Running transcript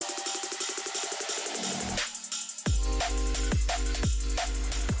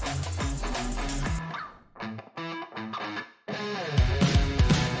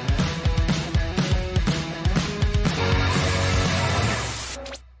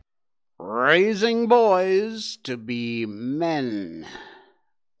raising boys to be men.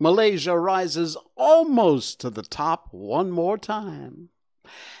 Malaysia rises almost to the top one more time.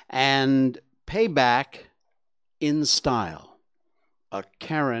 And payback in style. A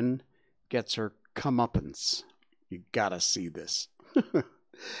Karen gets her comeuppance. You gotta see this.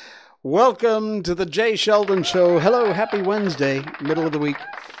 Welcome to the Jay Sheldon Show. Hello, happy Wednesday, middle of the week.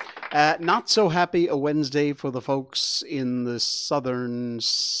 Not so happy a Wednesday for the folks in the southern,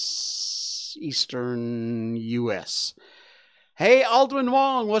 eastern U.S. Hey, Aldwin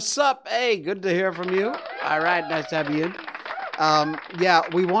Wong, what's up? Hey, good to hear from you. All right, nice to have you in.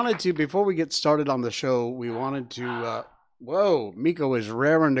 We wanted to, before we get started on the show, whoa, Miko is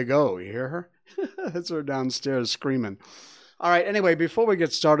raring to go. You hear her? That's her downstairs screaming. All right, anyway, before we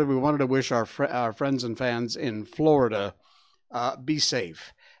get started, we wanted to wish our friends and fans in Florida be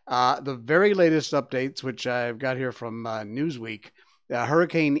safe. The very latest updates, which I've got here from Newsweek,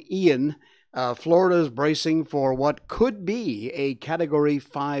 Hurricane Ian, Florida is bracing for what could be a Category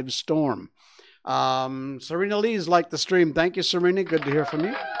 5 storm. Serena Lee's liked the stream. Thank you, Serena. Good to hear from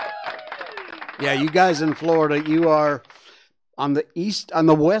you. Yeah, you guys in Florida, you are on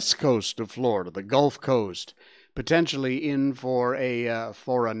the west coast of Florida, the Gulf Coast, potentially in for a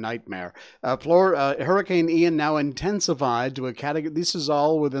nightmare. Hurricane Ian now intensified to a category. This is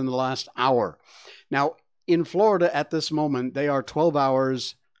all within the last hour. Now, in Florida at this moment, they are 12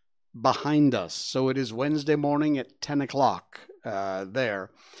 hours behind us. So it is Wednesday morning at 10 o'clock there.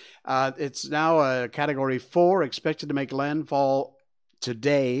 It's now a Category 4, expected to make landfall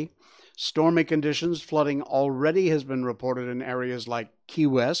today. Stormy conditions, flooding already has been reported in areas like Key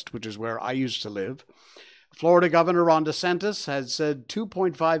West, which is where I used to live. Florida Governor Ron DeSantis has said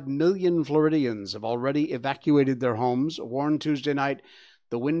 2.5 million Floridians have already evacuated their homes, warned Tuesday night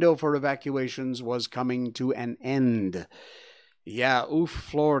the window for evacuations was coming to an end. Yeah,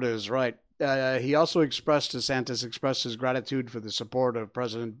 Florida is right. DeSantis expressed his gratitude for the support of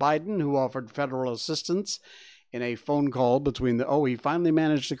President Biden, who offered federal assistance in a phone call he finally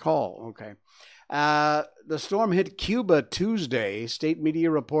managed to call. Okay. The storm hit Cuba Tuesday. State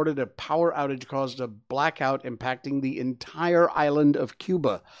media reported a power outage caused a blackout impacting the entire island of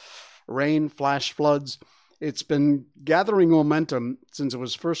Cuba. Rain, flash floods. It's been gathering momentum since it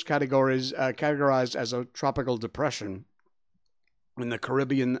was first categorized as a tropical depression in the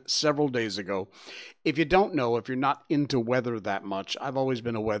Caribbean several days ago. If you don't know, if you're not into weather that much, I've always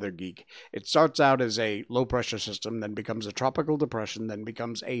been a weather geek. It starts out as a low-pressure system, then becomes a tropical depression, then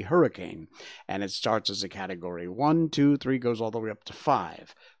becomes a hurricane. And it starts as a Category 1, 2, 3, goes all the way up to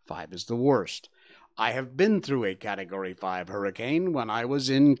 5. 5 is the worst. I have been through a Category 5 hurricane when I was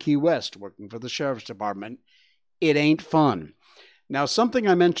in Key West working for the Sheriff's Department. It ain't fun. Now, something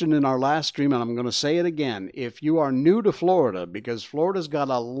I mentioned in our last stream, and I'm going to say it again, if you are new to Florida, because Florida's got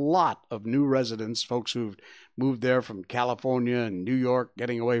a lot of new residents, folks who've moved there from California and New York,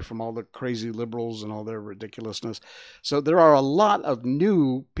 getting away from all the crazy liberals and all their ridiculousness. So there are a lot of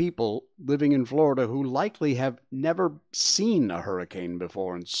new people living in Florida who likely have never seen a hurricane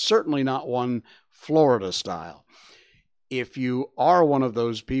before, and certainly not one Florida style. If you are one of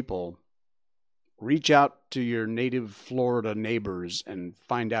those people, reach out to your native Florida neighbors and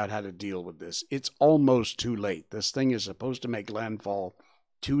find out how to deal with this. It's almost too late. This thing is supposed to make landfall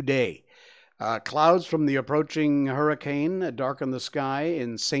today. Clouds from the approaching hurricane darken the sky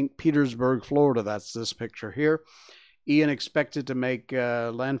in St. Petersburg, Florida. That's this picture here. Ian expected to make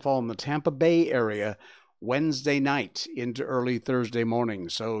landfall in the Tampa Bay area Wednesday night into early Thursday morning.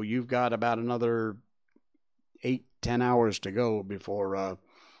 So you've got about another 8-10 hours to go before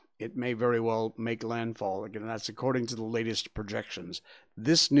it may very well make landfall. Again, that's according to the latest projections.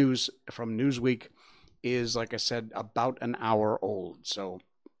 This news from Newsweek is, like I said, about an hour old. So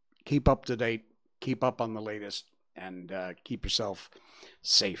keep up to date, keep up on the latest, and keep yourself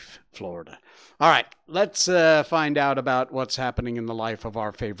safe, Florida. All right, let's find out about what's happening in the life of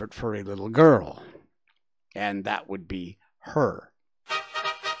our favorite furry little girl. And that would be her.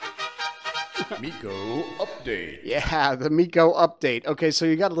 Miko update. Yeah, the Miko update. Okay, so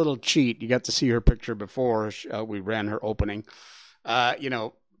you got a little cheat. You got to see her picture before we ran her opening.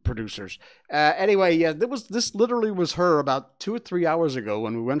 Producers. Anyway, yeah, this literally was her about 2 or 3 hours ago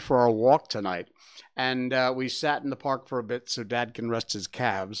when we went for our walk tonight. And we sat in the park for a bit so Dad can rest his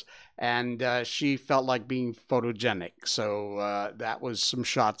calves. And she felt like being photogenic. So that was some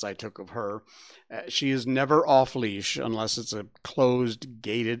shots I took of her. She is never off leash unless it's a closed,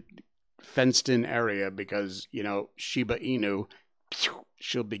 gated, fenced-in area because, Shiba Inu,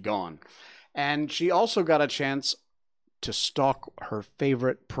 she'll be gone. And she also got a chance to stalk her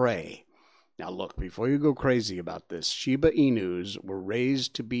favorite prey. Now, look, before you go crazy about this, Shiba Inus were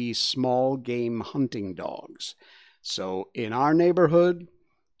raised to be small game hunting dogs. So in our neighborhood,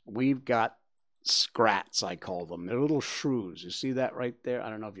 we've got scrats, I call them. They're little shrews. You see that right there? I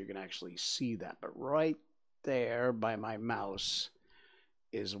don't know if you can actually see that, but right there by my mouse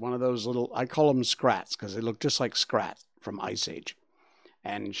is one of those little, I call them scrats because they look just like Scrat from Ice Age.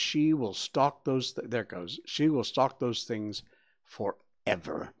 And she will stalk those, there it goes. She will stalk those things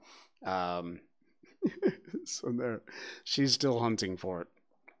forever. So there, she's still hunting for it.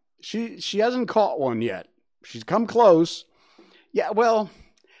 She hasn't caught one yet. She's come close. Yeah, well,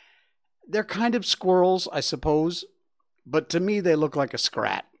 they're kind of squirrels, I suppose, but to me they look like a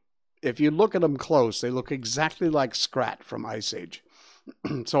scrat. If you look at them close, they look exactly like Scrat from Ice Age.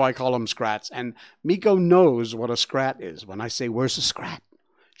 So I call them scrats. And Miko knows what a scrat is. When I say, "Where's the scrat?"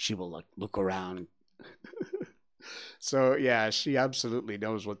 she will look around. So, yeah, she absolutely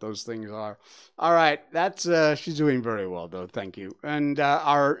knows what those things are. All right, that's she's doing very well, though. Thank you. And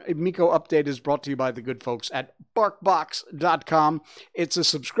our Miko update is brought to you by the good folks at BarkBox.com. It's a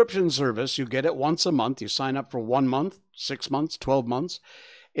subscription service. You get it once a month. You sign up for 1 month, 6 months, 12 months.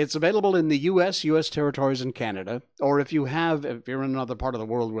 It's available in the U.S., U.S. territories, and Canada. Or if you're in another part of the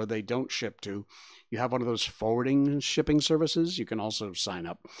world where they don't ship to, you have one of those forwarding shipping services, you can also sign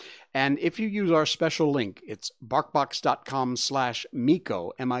up. And if you use our special link, it's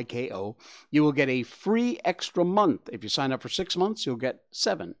barkbox.com/Miko, M-I-K-O, you will get a free extra month. If you sign up for 6 months, you'll get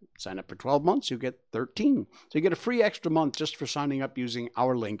 7. Sign up for 12 months, you'll get 13. So you get a free extra month just for signing up using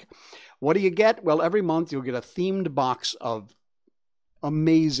our link. What do you get? Well, every month you'll get a themed box of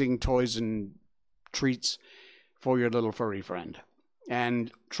amazing toys and treats for your little furry friend.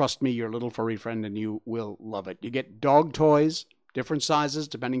 And trust me, your little furry friend and you will love it. You get dog toys, different sizes,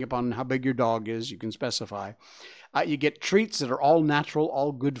 depending upon how big your dog is. You can specify. You get treats that are all natural,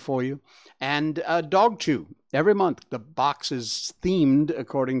 all good for you. And dog chew. Every month, the box is themed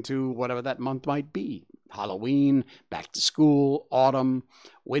according to whatever that month might be. Halloween, back to school, autumn,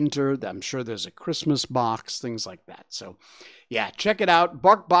 winter. I'm sure there's a Christmas box, things like that. So, yeah, check it out.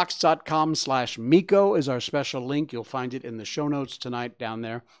 Barkbox.com/Miko is our special link. You'll find it in the show notes tonight down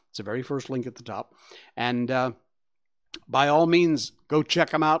there. It's the very first link at the top. And by all means, go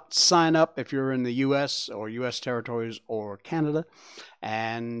check them out. Sign up if you're in the U.S. or U.S. territories or Canada.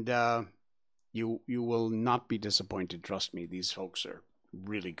 And you will not be disappointed. Trust me, these folks are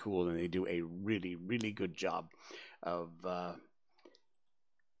really cool, and they do a really, really good job of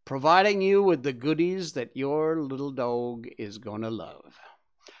providing you with the goodies that your little dog is going to love.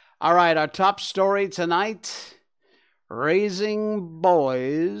 All right, our top story tonight, raising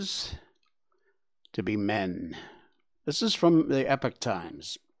boys to be men. This is from the Epoch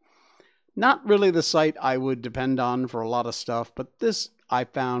Times. Not really the site I would depend on for a lot of stuff, but this I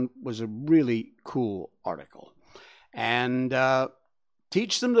found was a really cool article. And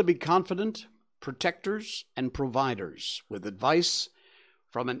teach them to be confident, protectors, and providers with advice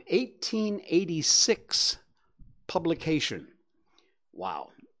from an 1886 publication.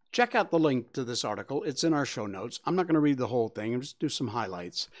 Wow. Check out the link to this article. It's in our show notes. I'm not going to read the whole thing. I'll just do some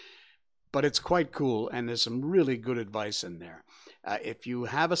highlights. But it's quite cool, and there's some really good advice in there. If you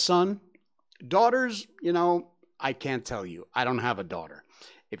have a son, daughters, I can't tell you. I don't have a daughter.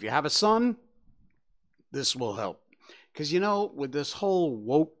 If you have a son, this will help. Because, with this whole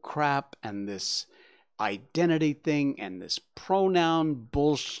woke crap and this identity thing and this pronoun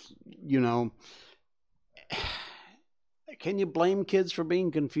bullshit, can you blame kids for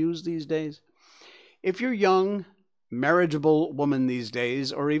being confused these days? If you're young, marriageable woman these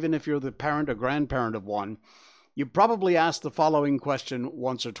days, or even if you're the parent or grandparent of one, you probably ask the following question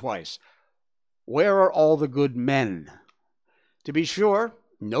once or twice. Where are all the good men? To be sure,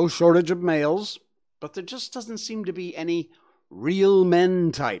 no shortage of males, but there just doesn't seem to be any real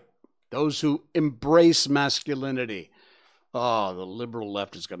men type. Those who embrace masculinity. Oh, the liberal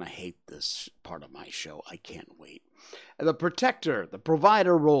left is going to hate this part of my show. I can't wait. The protector, the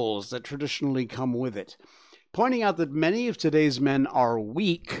provider roles that traditionally come with it. Pointing out that many of today's men are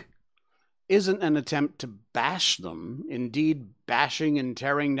weak isn't an attempt to bash them. Indeed, bashing and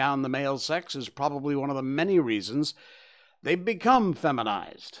tearing down the male sex is probably one of the many reasons they've become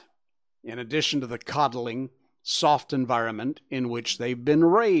feminized. In addition to the coddling, soft environment in which they've been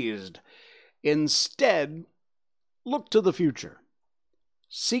raised. Instead, look to the future.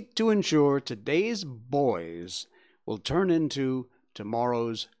 Seek to ensure today's boys will turn into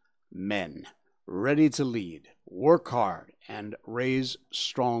tomorrow's men, ready to lead, work hard, and raise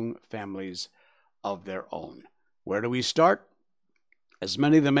strong families of their own. Where do we start? As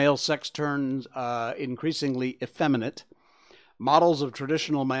many of the male sex turns increasingly effeminate, Models of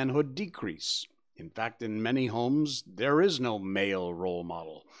traditional manhood decrease. In fact, in many homes, there is no male role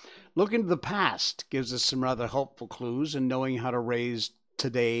model. Looking to the past gives us some rather helpful clues in knowing how to raise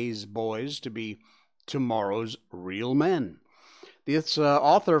today's boys to be tomorrow's real men. This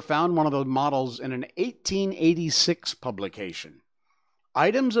author found one of the models in an 1886 publication.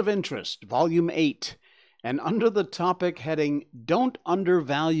 Items of Interest, Volume 8, and under the topic heading, Don't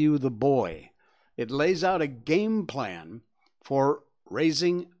Undervalue the Boy, it lays out a game plan for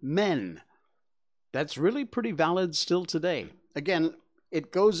raising men. That's really pretty valid still today. Again,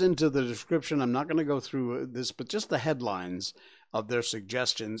 it goes into the description. I'm not going to go through this, but just the headlines of their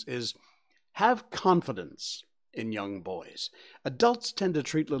suggestions is, have confidence in young boys. Adults tend to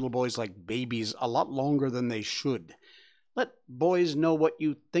treat little boys like babies a lot longer than they should. Let boys know what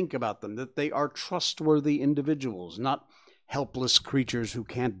you think about them, that they are trustworthy individuals, not helpless creatures who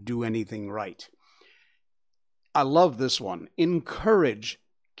can't do anything right. I love this one. Encourage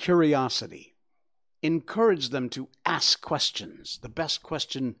curiosity. Encourage them to ask questions. The best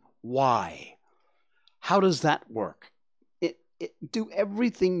question, why? How does that work? Do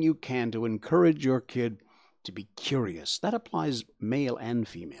everything you can to encourage your kid to be curious. That applies male and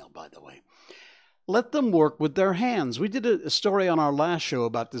female, by the way. Let them work with their hands. We did a story on our last show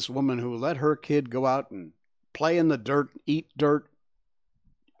about this woman who let her kid go out and play in the dirt, eat dirt,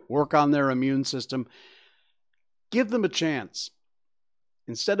 work on their immune system. Give them a chance.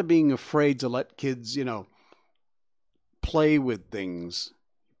 Instead of being afraid to let kids, play with things,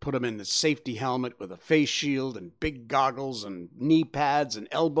 put them in the safety helmet with a face shield and big goggles and knee pads and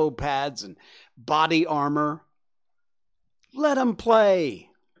elbow pads and body armor. Let them play.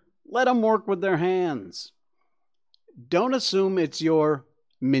 Let them work with their hands. Don't assume it's your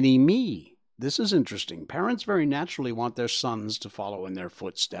mini-me. This is interesting. Parents very naturally want their sons to follow in their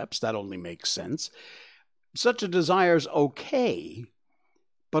footsteps. That only makes sense. Such a desire's okay,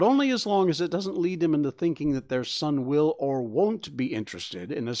 but only as long as it doesn't lead them into thinking that their son will or won't be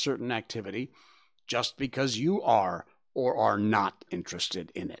interested in a certain activity just because you are or are not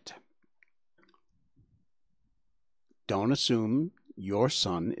interested in it. Don't assume your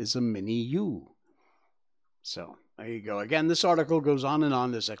son is a mini you. So, there you go. Again, this article goes on and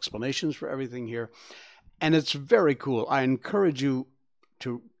on. There's explanations for everything here. And it's very cool. I encourage you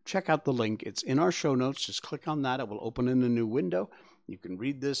to check out the link. It's in our show notes. Just click on that. It will open in a new window. You can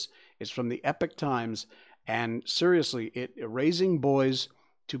read this. It's from the Epic Times. And seriously, raising boys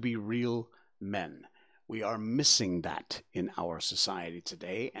to be real men. We are missing that in our society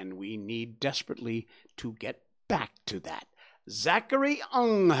today, and we need desperately to get back to that. Zachary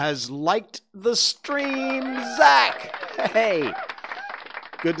Ung has liked the stream. Zach! Hey!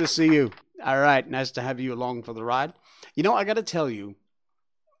 Good to see you. All right, nice to have you along for the ride. I got to tell you,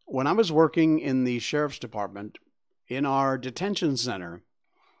 when I was working in the sheriff's department, in our detention center,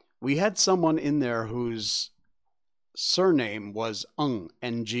 we had someone in there whose surname was Ung,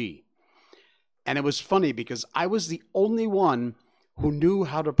 N-G. And it was funny because I was the only one who knew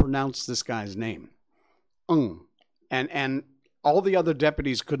how to pronounce this guy's name. Ung. And all the other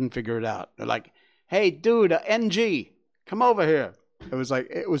deputies couldn't figure it out. They're like, hey, dude, NG, come over here.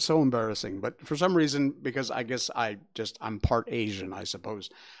 It was so embarrassing. But for some reason, because I guess I'm part Asian, I suppose,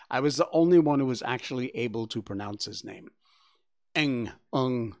 I was the only one who was actually able to pronounce his name.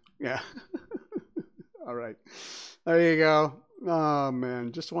 Ung. Yeah. All right. There you go. Oh,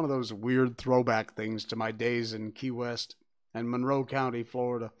 man. Just one of those weird throwback things to my days in Key West and Monroe County,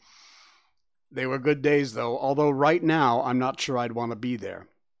 Florida. They were good days, though, although right now I'm not sure I'd want to be there.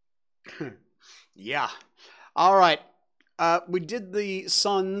 Yeah. All right. We did the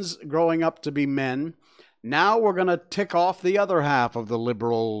sons growing up to be men. Now we're going to tick off the other half of the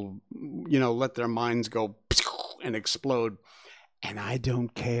liberal, let their minds go and explode. And I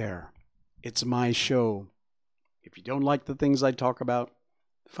don't care. It's my show. If you don't like the things I talk about,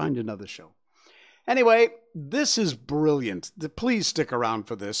 find another show. Anyway, this is brilliant. Please stick around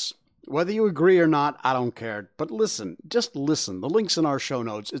for this. Whether you agree or not, I don't care. But listen, just listen. The link's in our show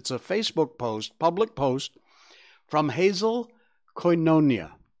notes. It's a Facebook post, public post, from Hazel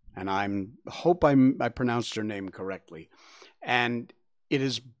Koinonia. And I hope I pronounced her name correctly. And it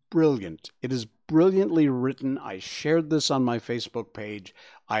is brilliant. It is brilliantly written. I shared this on my Facebook page.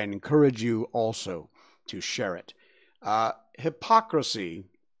 I encourage you also to share it. Hypocrisy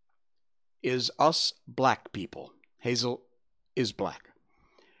is us black people. Hazel is black.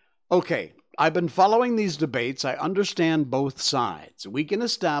 Okay, I've been following these debates. I understand both sides. We can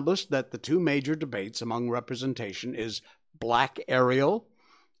establish that the two major debates among representation is Black Ariel,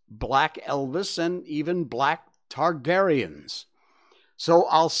 Black Elvis, and even Black Targaryens. So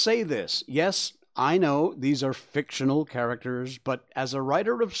I'll say this. Yes, I know these are fictional characters, but as a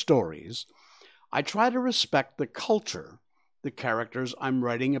writer of stories, I try to respect the culture the characters I'm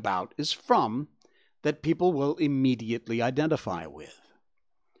writing about is from that people will immediately identify with.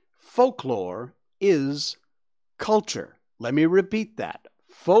 Folklore is culture. Let me repeat that.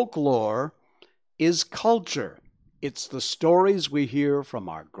 Folklore is culture. It's the stories we hear from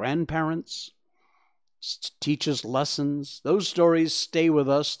our grandparents, teach us lessons. Those stories stay with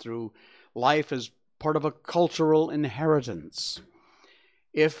us through life as part of a cultural inheritance.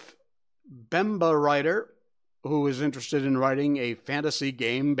 If Bemba writer, who is interested in writing a fantasy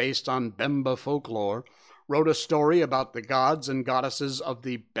game based on Bemba folklore, wrote a story about the gods and goddesses of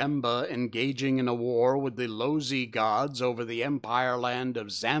the Bemba engaging in a war with the Lozi gods over the empire land of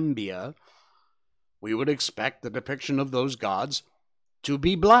Zambia, we would expect the depiction of those gods to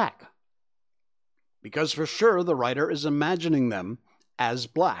be black. Because for sure the writer is imagining them as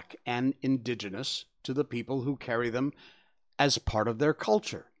black and indigenous to the people who carry them as part of their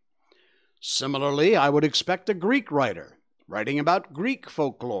culture. Similarly, I would expect a Greek writer writing about Greek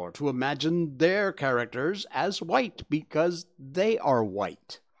folklore to imagine their characters as white because they are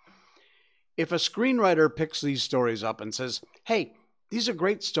white. If a screenwriter picks these stories up and says, hey, these are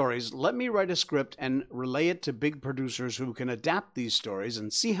great stories, let me write a script and relay it to big producers who can adapt these stories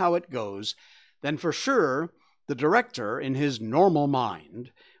and see how it goes, then for sure, the director, in his normal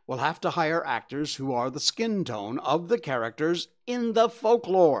mind, will have to hire actors who are the skin tone of the characters in the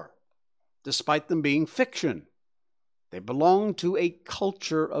folklore. Despite them being fiction, they belong to a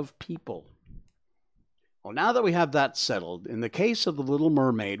culture of people. Well, now that we have that settled, in the case of The Little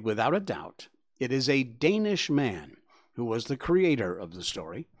Mermaid, without a doubt, it is a Danish man who was the creator of the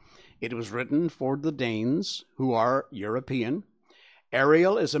story. It was written for the Danes, who are European.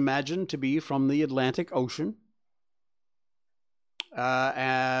 Ariel is imagined to be from the Atlantic Ocean.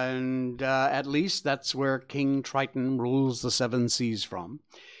 At least that's where King Triton rules the seven seas from.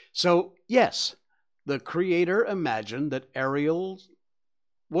 So, yes, the creator imagined that Ariel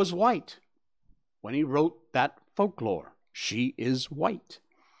was white when he wrote that folklore. She is white.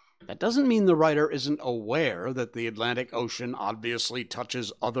 That doesn't mean the writer isn't aware that the Atlantic Ocean obviously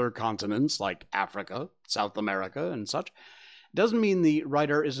touches other continents like Africa, South America, and such. It doesn't mean the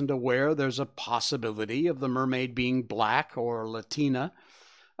writer isn't aware there's a possibility of the mermaid being black or Latina,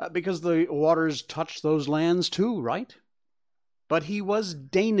 because the waters touch those lands too, right? But he was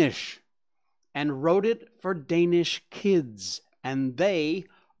Danish and wrote it for Danish kids, and they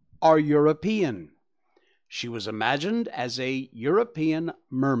are European. She was imagined as a European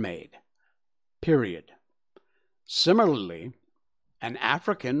mermaid, period. Similarly, an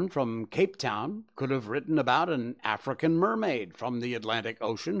African from Cape Town could have written about an African mermaid from the Atlantic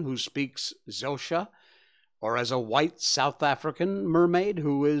Ocean who speaks Xhosa, or as a white South African mermaid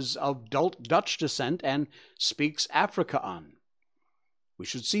who is of Dutch descent and speaks Afrikaans. We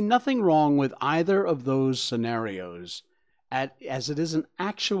should see nothing wrong with either of those scenarios, as it is an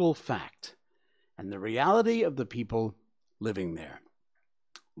actual fact and the reality of the people living there.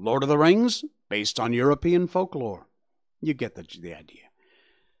 Lord of the Rings, based on European folklore. You get the idea.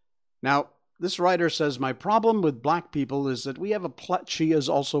 Now, this writer says, my problem with black people is that we have she is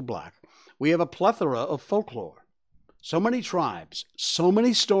also black. We have a plethora of folklore. So many tribes, so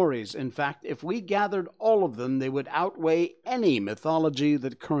many stories. In fact, if we gathered all of them, they would outweigh any mythology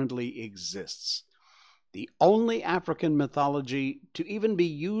that currently exists. The only African mythology to even be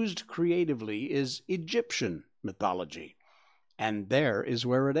used creatively is Egyptian mythology. And there is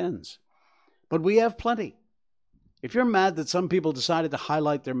where it ends. But we have plenty. If you're mad that some people decided to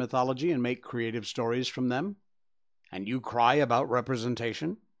highlight their mythology and make creative stories from them, and you cry about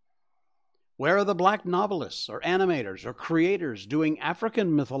representation, where are the black novelists or animators or creators doing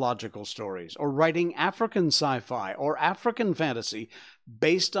African mythological stories or writing African sci-fi or African fantasy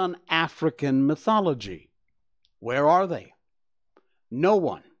based on African mythology? Where are they? No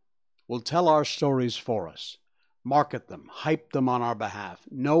one will tell our stories for us, market them, hype them on our behalf.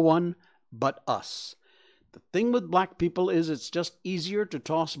 No one but us. The thing with black people is it's just easier to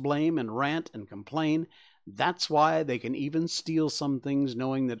toss blame and rant and complain. That's why they can even steal some things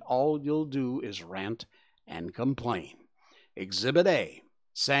knowing that all you'll do is rant and complain. Exhibit A,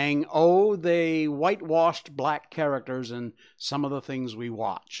 saying, oh, they whitewashed black characters in some of the things we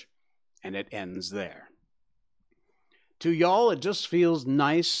watch. And it ends there. To y'all, it just feels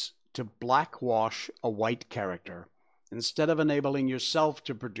nice to blackwash a white character instead of enabling yourself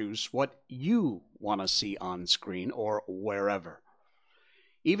to produce what you want to see on screen or wherever.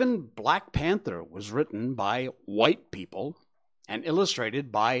 Even Black Panther was written by white people and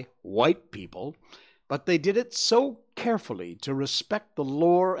illustrated by white people, but they did it so carefully to respect the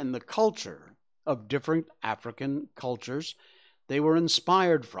lore and the culture of different African cultures they were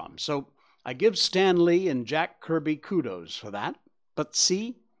inspired from. So I give Stan Lee and Jack Kirby kudos for that. But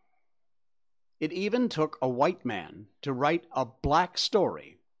see, it even took a white man to write a black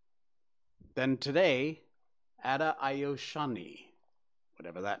story. Then today, Ada Ayoshani,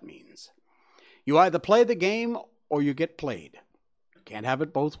 whatever that means. You either play the game or you get played. Can't have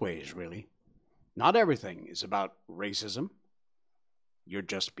it both ways, really. Not everything is about racism. You're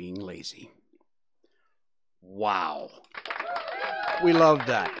just being lazy. Wow. We love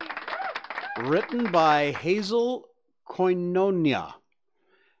that. Written by Hazel Koinonia.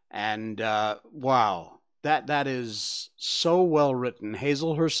 And wow, that is so well written.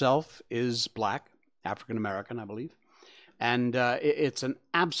 Hazel herself is black, African American, I believe. And it's an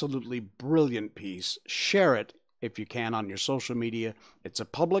absolutely brilliant piece. Share it if you can on your social media. It's a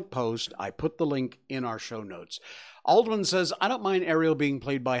public post. I put the link in our show notes. Aldwin says, I don't mind Ariel being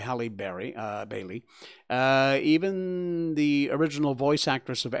played by Halle Bailey. Even the original voice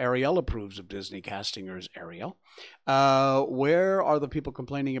actress of Ariel approves of Disney casting her as Ariel. Where are the people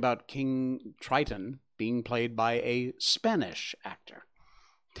complaining about King Triton being played by a Spanish actor?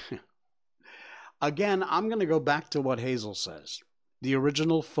 Again, I'm going to go back to what Hazel says. The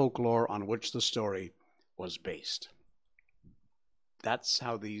original folklore on which the story was based. That's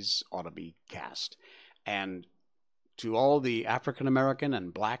how these ought to be cast. And to all the African American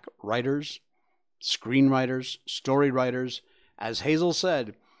and black writers, screenwriters, story writers, as Hazel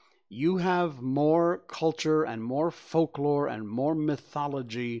said, you have more culture and more folklore and more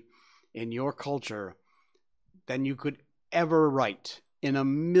mythology in your culture than you could ever write in a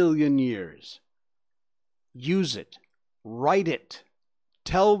million years. Use it. Write it.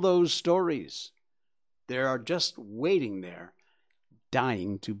 Tell those stories. They are just waiting there,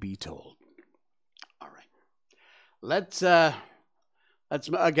 dying to be told. All right. Let's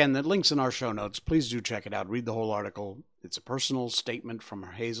again, the link's in our show notes. Please do check it out. Read the whole article. It's a personal statement from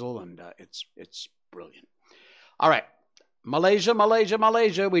Hazel, and it's brilliant. All right. Malaysia.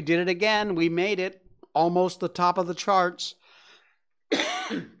 We did it again. We made it. Almost the top of the charts.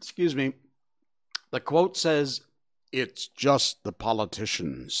 Excuse me. The quote says, "It's just the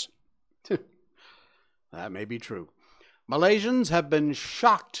politicians." That may be true. Malaysians have been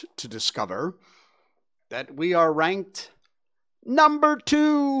shocked to discover that we are ranked number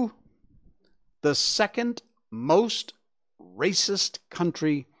 2, the second most racist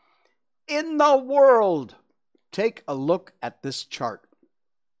country in the world. Take a look at this chart.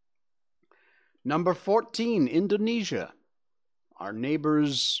 Number 14, Indonesia, our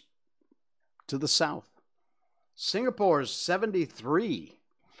neighbors to the south. Singapore's 73.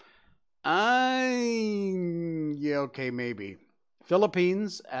 Okay, maybe.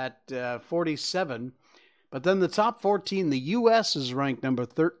 Philippines at 47. But then the top 14, the U.S. is ranked number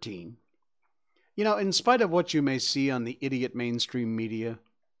 13. You know, in spite of what you may see on the idiot mainstream media,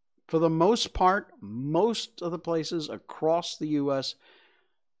 for the most part, most of the places across the U.S.,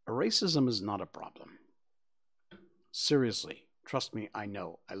 racism is not a problem. Seriously, trust me, I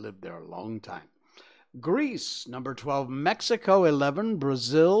know. I lived there a long time. Greece, number 12. Mexico, 11.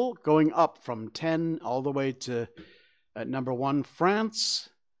 Brazil, going up from 10 all the way to number 1. France,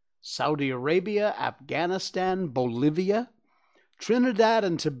 Saudi Arabia, Afghanistan, Bolivia. Trinidad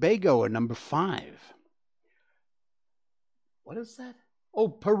and Tobago are number 5. What is that? Oh,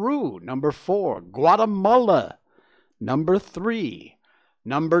 Peru, number 4. Guatemala, number 3.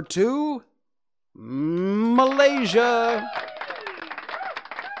 Number 2, Malaysia.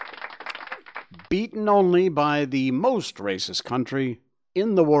 Beaten only by the most racist country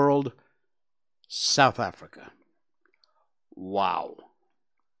in the world, South Africa. Wow.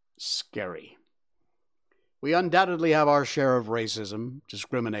 Scary. We undoubtedly have our share of racism,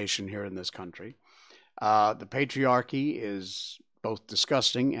 discrimination here in this country. The patriarchy is both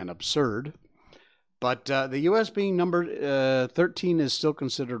disgusting and absurd. But the U.S. being number 13 is still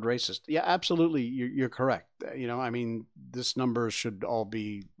considered racist. Yeah, absolutely. You're correct. I mean, this number should all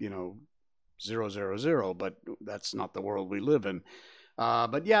be, 000, but that's not the world we live in.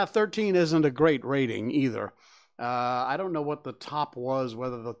 But yeah, 13 isn't a great rating either. I don't know what the top was,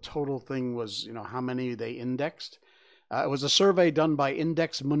 whether the total thing was, how many they indexed. It was a survey done by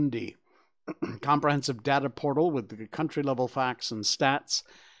Index Mundi, comprehensive data portal with the country-level facts and stats.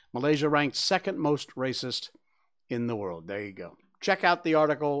 Malaysia ranked second most racist in the world. There you go. Check out the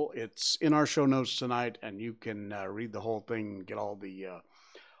article. It's in our show notes tonight, and you can read the whole thing and get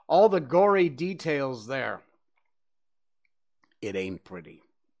all the gory details there. It ain't pretty.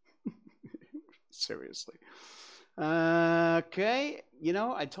 Seriously. Okay.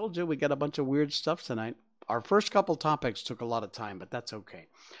 I told you we got a bunch of weird stuff tonight. Our first couple topics took a lot of time, but that's okay.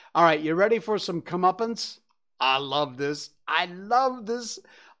 All right, you ready for some comeuppance? I love this. I love this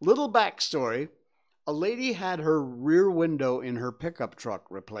little backstory. A lady had her rear window in her pickup truck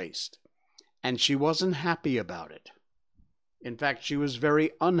replaced, and she wasn't happy about it. In fact, she was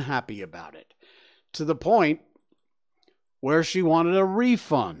very unhappy about it, to the point where she wanted a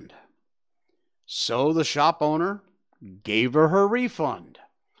refund. So the shop owner gave her refund.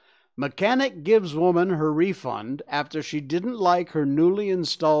 Mechanic gives woman her refund after she didn't like her newly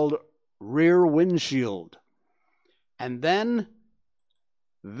installed rear windshield. And then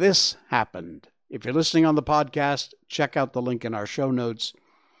this happened. If you're listening on the podcast, check out the link in our show notes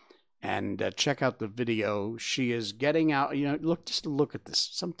and check out the video. She is getting out. Just look at this.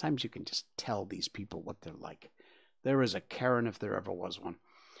 Sometimes you can just tell these people what they're like. There is a Karen if there ever was one.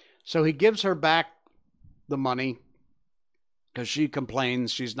 So he gives her back the money because she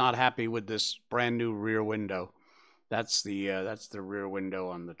complains she's not happy with this brand new rear window. That's the rear window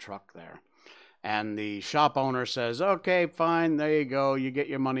on the truck there. And the shop owner says, okay, fine, there you go. You get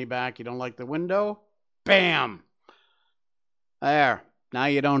your money back. You don't like the window? Bam! There. Now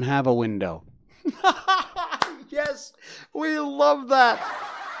you don't have a window. Yes, we love that.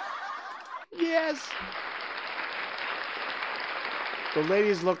 Yes. The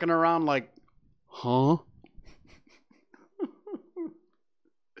lady's looking around like, huh?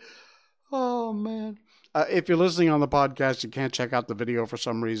 Oh, man. If you're listening on the podcast, you can't check out the video for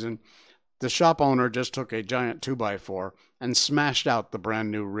some reason. The shop owner just took a giant 2x4 and smashed out the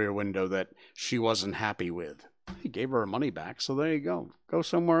brand new rear window that she wasn't happy with. He gave her her money back, so there you go. Go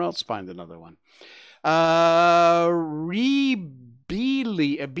somewhere else, find another one.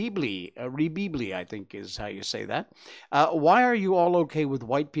 Rebeebly, I think is how you say that. Why are you all okay with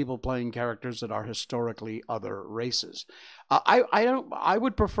white people playing characters that are historically other races? I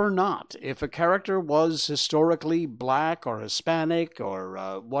would prefer not. If a character was historically black or Hispanic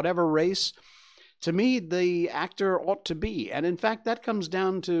or whatever race, to me, the actor ought to be. And in fact, that comes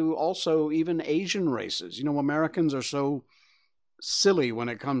down to also even Asian races. Americans are so silly when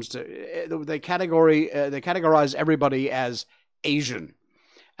it comes to they categorize everybody as Asian,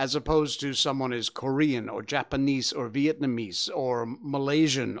 as opposed to someone is Korean or Japanese or Vietnamese or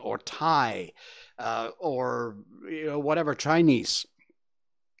Malaysian or Thai or whatever, Chinese.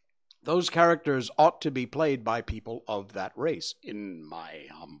 Those characters ought to be played by people of that race, in my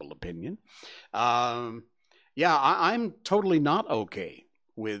humble opinion. I'm totally not okay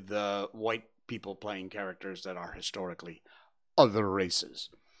with white people playing characters that are historically other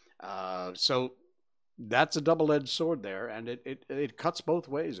races. So that's a double-edged sword there, and it cuts both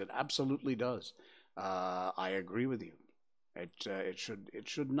ways. It absolutely does. I agree with you. It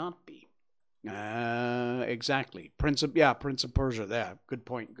should not be. Exactly. Prince of Persia. There. Good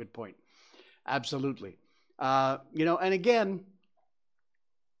point. Absolutely. And again,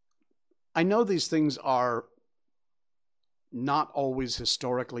 I know these things are not always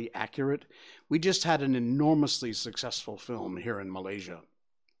historically accurate. We just had an enormously successful film here in Malaysia,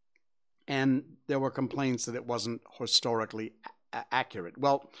 and there were complaints that it wasn't historically accurate.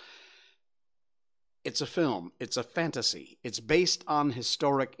 Well, it's a film. It's a fantasy. It's based on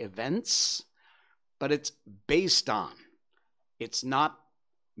historic events, but it's based on. It's not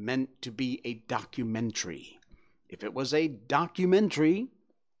meant to be a documentary. If it was a documentary,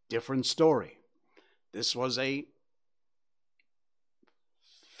 different story. This was a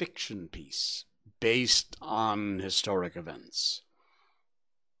fiction piece based on historic events.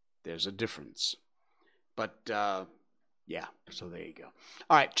 There's a difference. But, so there you go.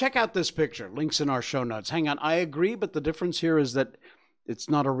 All right, check out this picture. Links in our show notes. Hang on, I agree, but the difference here is that it's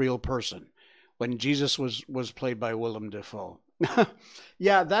not a real person. When Jesus was played by Willem Dafoe.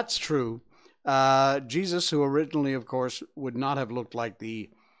 Yeah, that's true. Jesus, who originally, of course, would not have looked like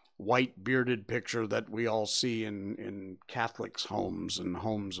the white bearded picture that we all see in Catholics' homes and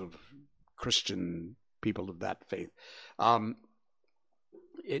homes of Christian people of that faith.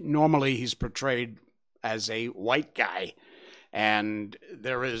 Normally he's portrayed as a white guy, and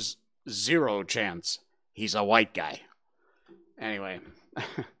there is zero chance he's a white guy. Anyway.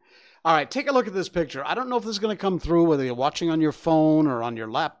 All right, take a look at this picture. I don't know if this is going to come through, whether you're watching on your phone or on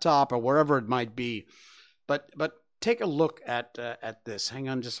your laptop or wherever it might be, but take a look at this. Hang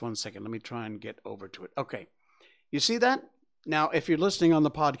on just one second. Let me try and get over to it. Okay, you see that? Now, if you're listening on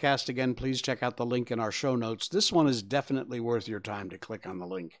the podcast, again, please check out the link in our show notes. This one is definitely worth your time to click on the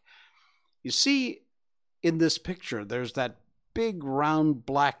link. You see in this picture, there's that big round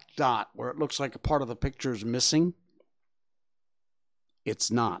black dot where it looks like a part of the picture is missing. It's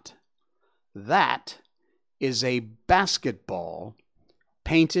not. That is a basketball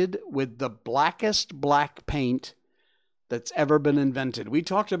painted with the blackest black paint that's ever been invented. We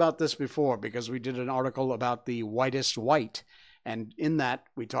talked about this before because we did an article about the whitest white, and in that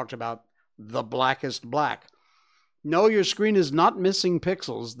we talked about the blackest black. No, your screen is not missing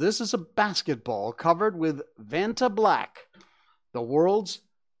pixels. This is a basketball covered with Vanta Black, the world's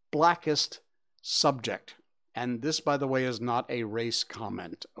blackest subject. And this, by the way, is not a race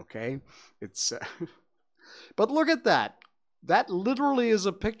comment, okay? It's but look at that. That literally is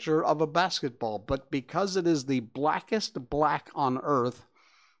a picture of a basketball, but because it is the blackest black on Earth,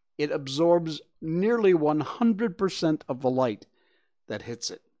 it absorbs nearly 100% of the light that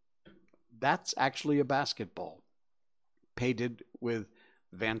hits it. That's actually a basketball painted with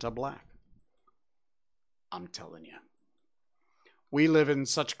Vanta Black. I'm telling you. We live in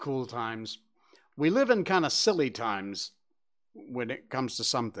such cool times. We live in kind of silly times when it comes to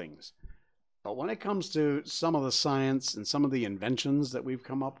some things. But when it comes to some of the science and some of the inventions that we've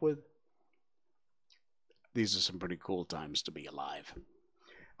come up with, these are some pretty cool times to be alive.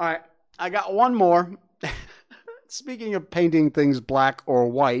 All right, I got one more. Speaking of painting things black or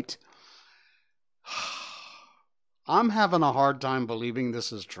white, I'm having a hard time believing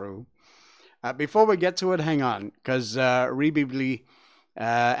this is true. Before we get to it, hang on, because at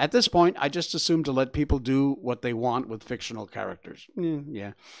this point, I just assume to let people do what they want with fictional characters.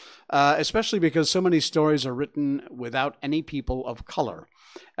 Yeah. Especially because so many stories are written without any people of color.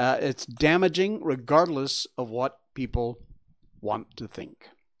 It's damaging regardless of what people want to think.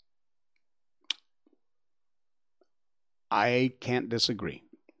 I can't disagree.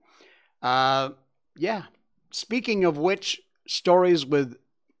 Yeah. Speaking of which, stories with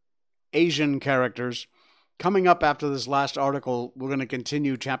Asian characters. Coming up after this last article, we're going to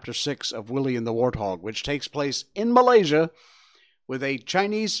continue Chapter 6 of Willie and the Warthog, which takes place in Malaysia with a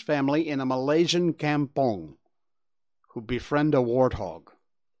Chinese family in a Malaysian kampong who befriend a warthog.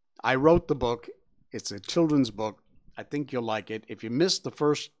 I wrote the book. It's a children's book. I think you'll like it. If you missed the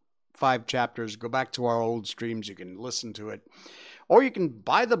first 5 chapters, go back to our old streams. You can listen to it. Or you can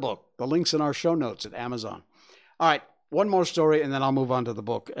buy the book. The link's in our show notes at Amazon. All right, one more story, and then I'll move on to the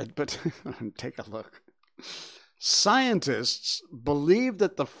book. But take a look. Scientists believe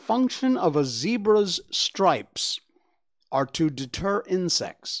that the function of a zebra's stripes are to deter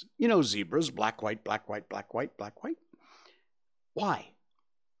insects. You know zebras, black, white, black, white, black, white, black, white. Why?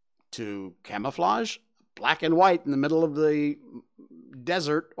 To camouflage? Black and white in the middle of the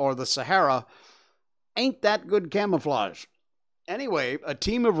desert or the Sahara ain't that good camouflage. Anyway, a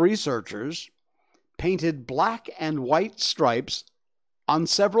team of researchers painted black and white stripes on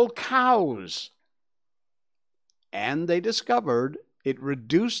several cows. And they discovered it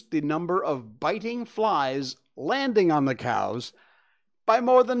reduced the number of biting flies landing on the cows by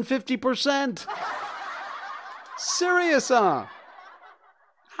more than 50%. Serious, huh?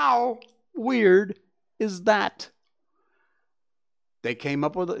 How weird is that? They came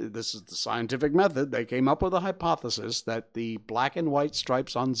up with, this is the scientific method, they came up with a hypothesis that the black and white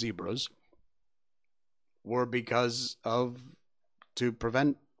stripes on zebras were because of, to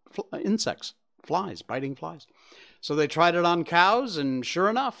prevent insects. Flies, biting flies. So they tried it on cows, and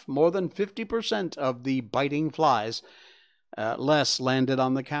sure enough, more than 50% of the biting flies less landed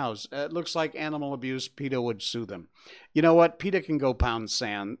on the cows. It looks like animal abuse. PETA would sue them. You know what? PETA can go pound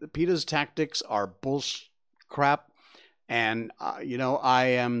sand. PETA's tactics are bullshit crap, and, I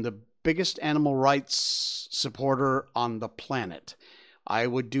am the biggest animal rights supporter on the planet. I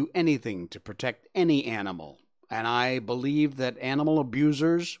would do anything to protect any animal. And I believe that animal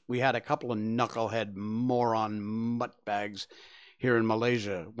abusers, we had a couple of knucklehead moron muttbags here in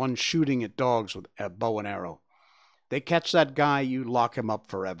Malaysia, one shooting at dogs with a bow and arrow. They catch that guy, you lock him up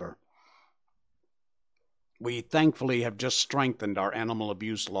forever. We thankfully have just strengthened our animal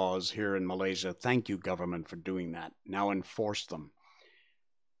abuse laws here in Malaysia. Thank you, government, for doing that. Now enforce them.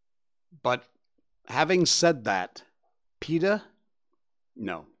 But having said that, PETA?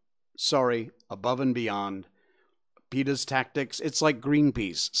 No. Sorry, above and beyond. PETA's tactics, it's like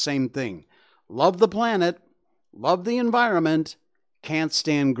Greenpeace, same thing. Love the planet, love the environment, can't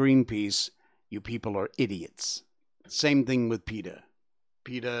stand Greenpeace. You people are idiots. Same thing with PETA.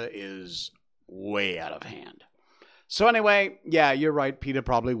 PETA is way out of hand. So anyway, yeah, you're right, PETA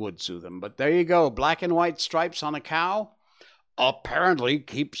probably would sue them. But there you go, black and white stripes on a cow apparently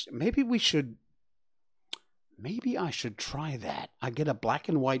keeps, maybe I should try that. I get a black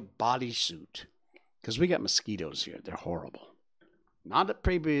and white bodysuit. Because we got mosquitoes here. They're horrible. Not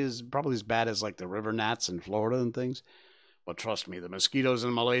probably as bad as like the river gnats in Florida and things. But trust me, the mosquitoes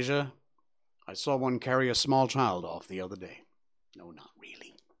in Malaysia, I saw one carry a small child off the other day. No, not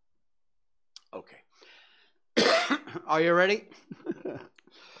really. Okay. Are you ready?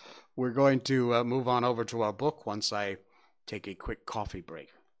 we're going to move on over to our book once I take a quick coffee break.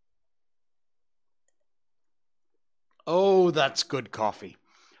 Oh, that's good coffee.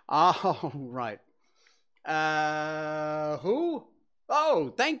 Oh, right. Who?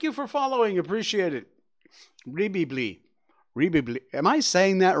 Oh, thank you for following. Appreciate it. Reebly. Am I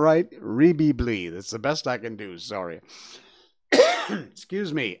saying that right? Reebly. That's the best I can do. Sorry.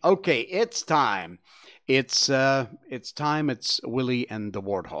 Excuse me. Okay, it's time. It's time. It's Willie and the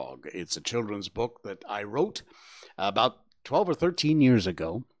Warthog. It's a children's book that I wrote about 12 or 13 years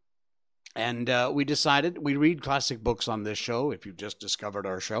ago. And we decided we read classic books on this show, if you've just discovered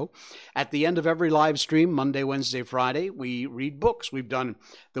our show. At the end of every live stream, Monday, Wednesday, Friday, we read books. We've done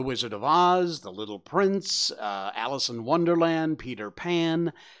The Wizard of Oz, The Little Prince, Alice in Wonderland, Peter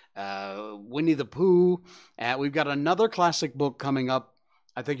Pan, Winnie the Pooh. We've got another classic book coming up.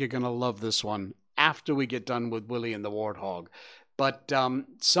 I think you're going to love this one after we get done with Willie and the Warthog. But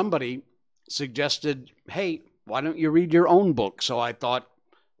somebody suggested, hey, why don't you read your own book? So I thought,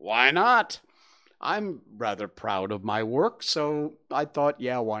 why not? I'm rather proud of my work, so I thought,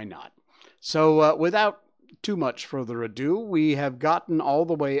 yeah, why not? So without too much further ado, we have gotten all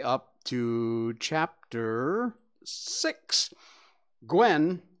the way up to chapter 6.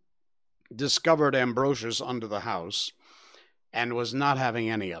 Gwen discovered Ambrosius under the house and was not having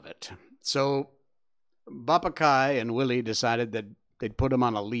any of it. So Bapakai and Willie decided that they'd put him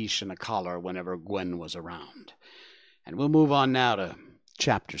on a leash and a collar whenever Gwen was around. And we'll move on now to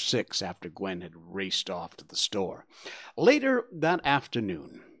Chapter 6, after Gwen had raced off to the store. Later that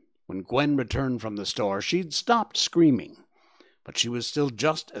afternoon, when Gwen returned from the store, she'd stopped screaming, but she was still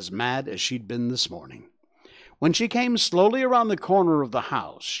just as mad as she'd been this morning. When she came slowly around the corner of the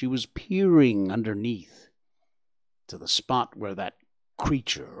house, she was peering underneath to the spot where that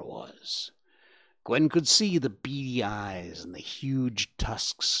creature was. Gwen could see the beady eyes and the huge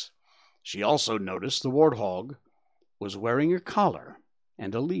tusks. She also noticed the warthog was wearing a collar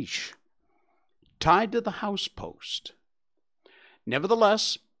and a leash, tied to the house post.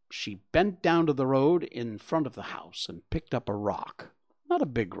 Nevertheless, she bent down to the road in front of the house and picked up a rock. Not a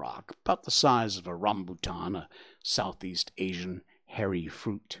big rock, about the size of a rambutan, a Southeast Asian hairy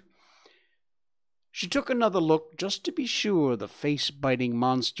fruit. She took another look just to be sure the face-biting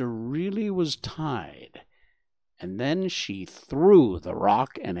monster really was tied, and then she threw the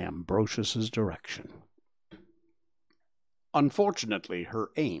rock in Ambrosius's direction. Unfortunately, her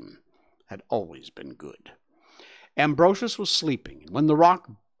aim had always been good. Ambrosius was sleeping, and when the rock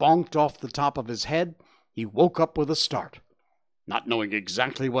bonked off the top of his head, he woke up with a start. Not knowing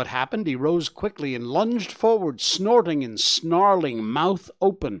exactly what happened, he rose quickly and lunged forward, snorting and snarling, mouth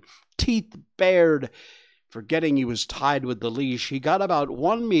open, teeth bared. Forgetting he was tied with the leash, he got about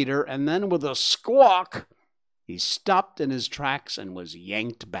 1 meter, and then with a squawk, he stopped in his tracks and was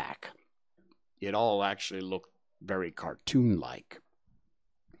yanked back. It all actually looked very cartoon-like.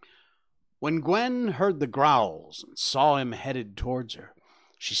 When Gwen heard the growls and saw him headed towards her,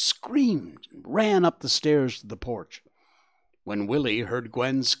 she screamed and ran up the stairs to the porch. When Willie heard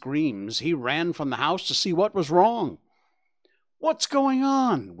Gwen's screams, he ran from the house to see what was wrong. "What's going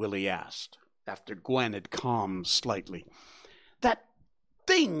on?" Willie asked, after Gwen had calmed slightly. "That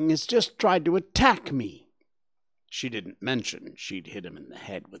thing has just tried to attack me." She didn't mention she'd hit him in the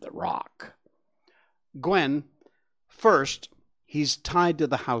head with a rock. "Gwen, first, he's tied to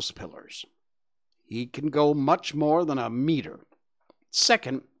the house pillars. He can go much more than 1 meter.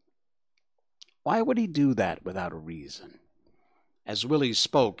 Second, why would he do that without a reason?" As Willie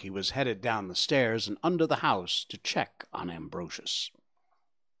spoke, he was headed down the stairs and under the house to check on Ambrosius.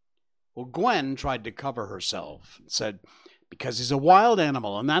 Well, Gwen tried to cover herself and said, "Because he's a wild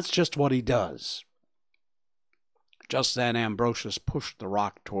animal, and that's just what he does." Just then, Ambrosius pushed the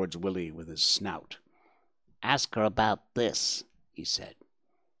rock towards Willie with his snout. "Ask her about this," he said.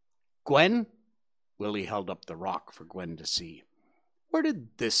 "Gwen?" Willie held up the rock for Gwen to see. "Where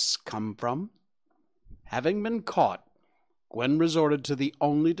did this come from?" Having been caught, Gwen resorted to the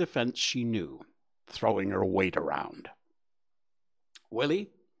only defense she knew, throwing her weight around.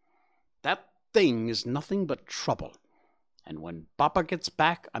 "Willie, that thing is nothing but trouble. And when Papa gets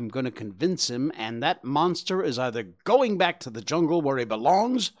back, I'm going to convince him, and that monster is either going back to the jungle where he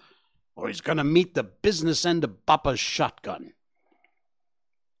belongs, or he's going to meet the business end of Papa's shotgun."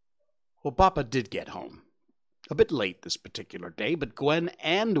 Well, Papa did get home. A bit late this particular day, but Gwen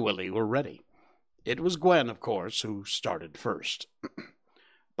and Willie were ready. It was Gwen, of course, who started first.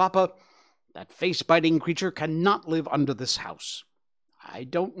 "Papa, that face-biting creature cannot live under this house. I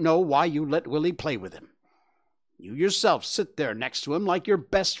don't know why you let Willie play with him. You yourself sit there next to him like you're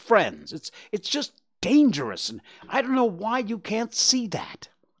best friends. It's just dangerous, and I don't know why you can't see that."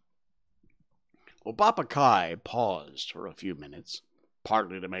 Well, Papa Kai paused for a few minutes,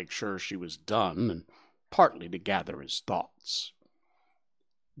 partly to make sure she was done and partly to gather his thoughts.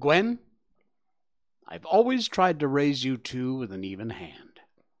 Gwen, I've always tried to raise you two with an even hand.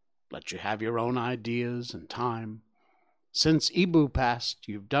 Let you have your own ideas and time. Since Ibu passed,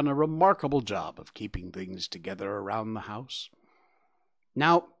 you've done a remarkable job of keeping things together around the house.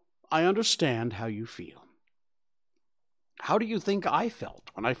 Now, I understand how you feel. How do you think I felt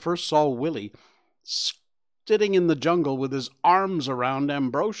when I first saw Willie sitting in the jungle with his arms around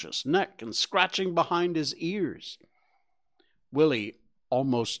Ambrosius' neck and scratching behind his ears? Willie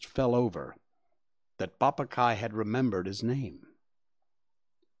almost fell over, that Papa Kai had remembered his name.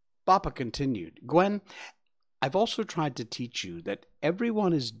 Papa continued, Gwen, I've also tried to teach you that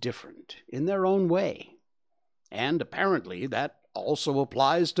everyone is different in their own way, and apparently that also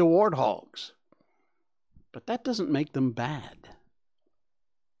applies to warthogs. But that doesn't make them bad.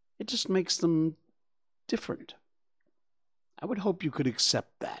 It just makes them different. I would hope you could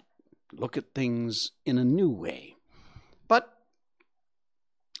accept that, look at things in a new way. But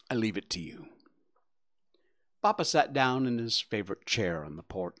I leave it to you. Papa sat down in his favorite chair on the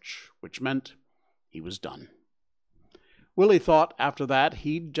porch, which meant he was done. Willie thought after that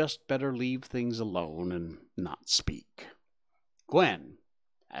he'd just better leave things alone and not speak. Gwen,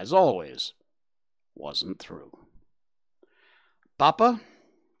 as always, wasn't through. Papa,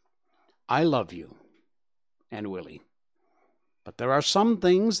 I love you and Willie, but there are some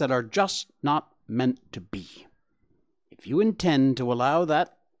things that are just not meant to be. If you intend to allow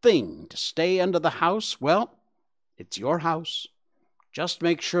that thing to stay under the house, well, it's your house. Just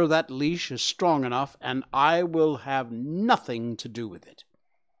make sure that leash is strong enough, and I will have nothing to do with it.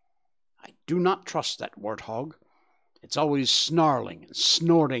 I do not trust that warthog. It's always snarling and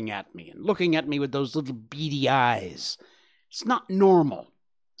snorting at me and looking at me with those little beady eyes. It's not normal.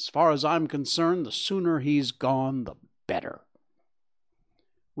 As far as I'm concerned, the sooner he's gone, the better.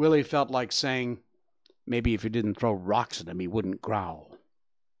 Willie felt like saying, maybe if you didn't throw rocks at him, he wouldn't growl.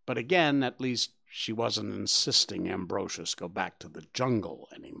 But again, at least she wasn't insisting Ambrosius go back to the jungle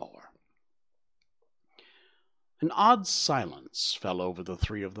anymore. An odd silence fell over the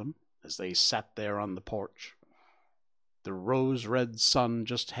three of them as they sat there on the porch. The rose-red sun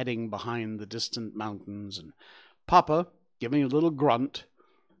just heading behind the distant mountains, and Papa, giving a little grunt,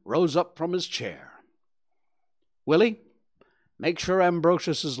 rose up from his chair. Willie, make sure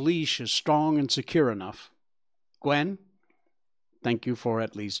Ambrosius's leash is strong and secure enough. Gwen, thank you for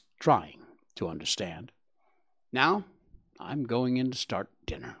at least trying to understand. Now, I'm going in to start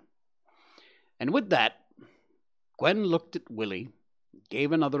dinner. And with that, Gwen looked at Willie and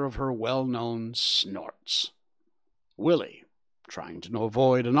gave another of her well-known snorts. Willie, trying to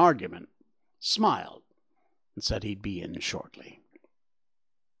avoid an argument, smiled and said he'd be in shortly.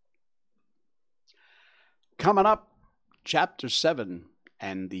 Coming up, Chapter 7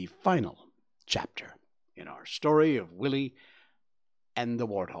 and the final chapter in our story of Willie and the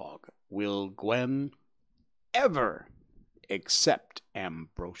warthog. Will Gwen ever accept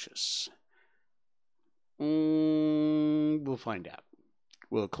Ambrosius? We'll find out.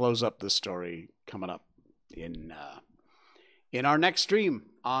 We'll close up the story coming up in our next stream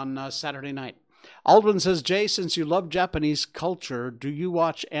on Saturday night. Aldrin says, Jay, since you love Japanese culture, do you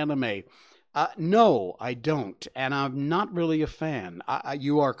watch anime? No, I don't, and I'm not really a fan.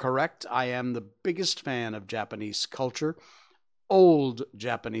 You are correct. I am the biggest fan of Japanese culture, old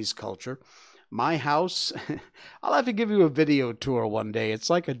Japanese culture. My house, I'll have to give you a video tour one day. It's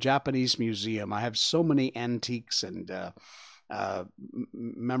like a Japanese museum. I have so many antiques and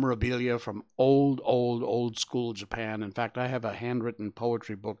memorabilia from old school Japan. In fact, I have a handwritten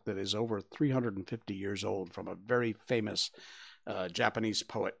poetry book that is over 350 years old from a very famous Japanese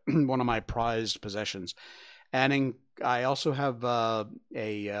poet, one of my prized possessions. And I also have a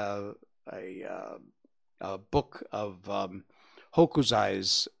book of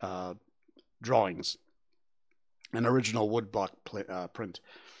Hokusai's drawings, an original woodblock print.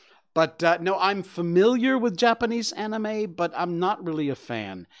 But no, I'm familiar with Japanese anime, but I'm not really a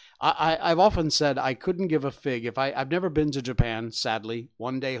fan. I've often said I couldn't give a fig. I've never been to Japan, sadly.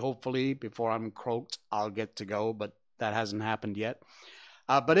 One day, hopefully, before I'm croaked, I'll get to go, but that hasn't happened yet.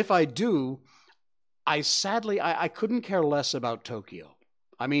 But if I do, I couldn't care less about Tokyo.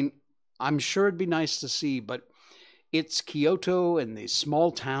 I mean, I'm sure it'd be nice to see, but it's Kyoto and the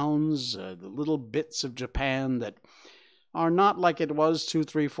small towns, the little bits of Japan that are not like it was 200,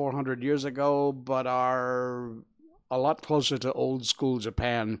 300, 400 years ago, but are a lot closer to old school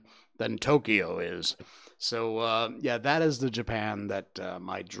Japan than Tokyo is. So, yeah, that is the Japan that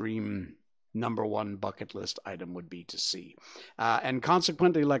my dream number one bucket list item would be to see. And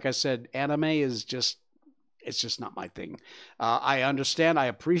consequently, like I said, anime is just, it's just not my thing. I understand. I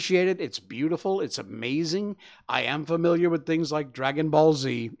appreciate it. It's beautiful. It's amazing. I am familiar with things like Dragon Ball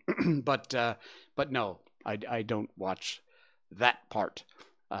Z, but no, I don't watch that part,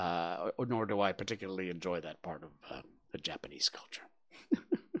 nor do I particularly enjoy that part of the Japanese culture.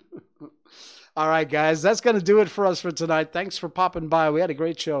 All right, guys, that's going to do it for us for tonight. Thanks for popping by. We had a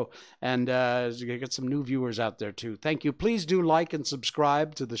great show, and you get some new viewers out there, too. Thank you. Please do like and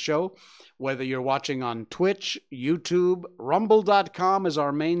subscribe to the show, whether you're watching on Twitch, YouTube, Rumble.com is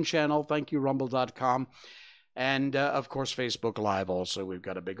our main channel. Thank you, Rumble.com. And, of course, Facebook Live also. We've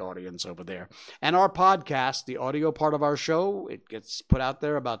got a big audience over there. And our podcast, the audio part of our show, it gets put out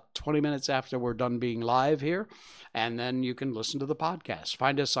there about 20 minutes after we're done being live here. And then you can listen to the podcast.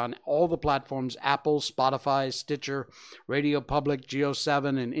 Find us on all the platforms, Apple, Spotify, Stitcher, Radio Public,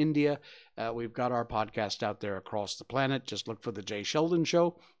 Geo7 in India. We've got our podcast out there across the planet. Just look for The Jay Sheldon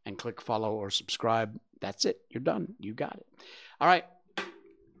Show and click follow or subscribe. That's it. You're done. You got it. All right.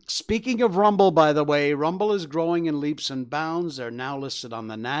 Speaking of Rumble, by the way, Rumble is growing in leaps and bounds. They're now listed on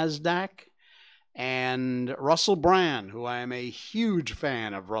the NASDAQ. And Russell Brand, who I am a huge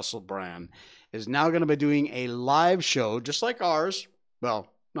fan of Russell Brand, is now going to be doing a live show just like ours. Well,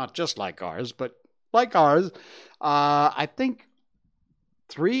 not just like ours, but like ours. I think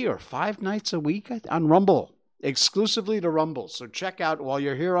 3 or 5 nights a week on Rumble, exclusively to Rumble. So check out, while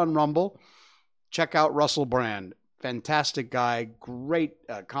you're here on Rumble, check out Russell Brand. Fantastic guy, great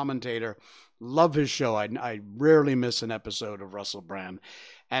commentator. Love his show. I rarely miss an episode of Russell Brand.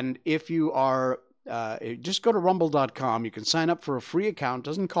 And if you are, just go to rumble.com. You can sign up for a free account.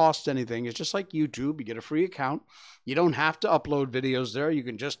 Doesn't cost anything. It's just like YouTube. You get a free account. You don't have to upload videos there. You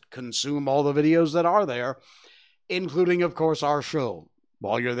can just consume all the videos that are there, including, of course, our show.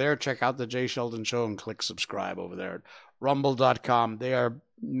 While you're there, check out the Jay Sheldon Show and click subscribe over there at rumble.com. They are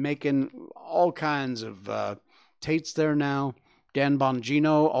making all kinds of Tate's there now. Dan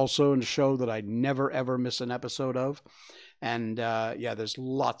Bongino, also in a show that I never, ever miss an episode of. And, yeah, there's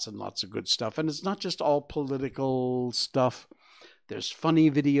lots and lots of good stuff. And it's not just all political stuff. There's funny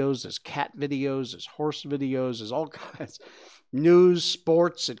videos, there's cat videos, there's horse videos, there's all kinds. News,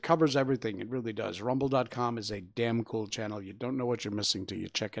 sports, it covers everything. It really does. Rumble.com is a damn cool channel. You don't know what you're missing till you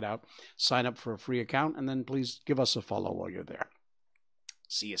check it out. Sign up for a free account, and then please give us a follow while you're there.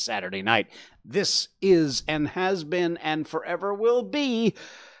 See you Saturday night. This is and has been and forever will be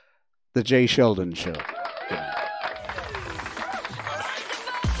The Jay Sheldon Show. Good night.